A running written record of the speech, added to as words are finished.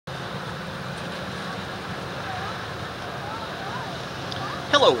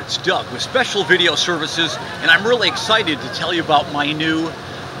Hello, it's Doug with Special Video Services, and I'm really excited to tell you about my new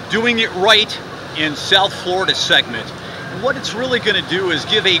Doing It Right in South Florida segment. And what it's really going to do is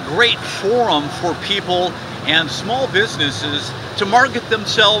give a great forum for people and small businesses to market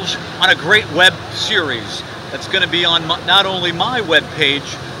themselves on a great web series that's going to be on not only my web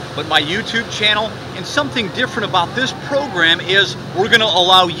page, but my YouTube channel. And something different about this program is we're going to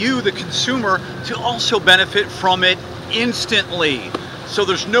allow you, the consumer, to also benefit from it instantly. So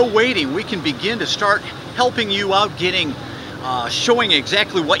there's no waiting. We can begin to start helping you out, showing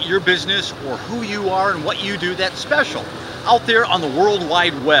exactly what your business or who you are and what you do that's special out there on the World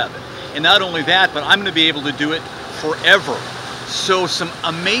Wide Web. And not only that, but I'm going to be able to do it forever. So some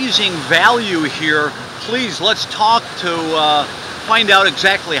amazing value here. Please, let's talk to find out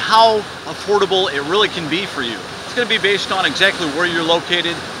exactly how affordable it really can be for you. It's going to be based on exactly where you're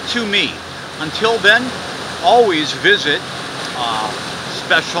located to me. Until then, always visit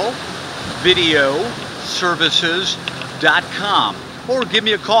specialvideoservices.com or give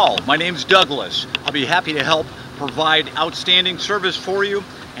me a call. My name's Douglas. I'll be happy to help provide outstanding service for you,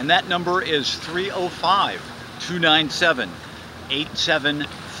 and that number is 305-297-8759.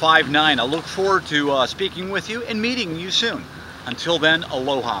 I look forward to speaking with you and meeting you soon. Until then,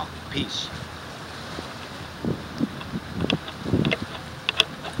 aloha. Peace.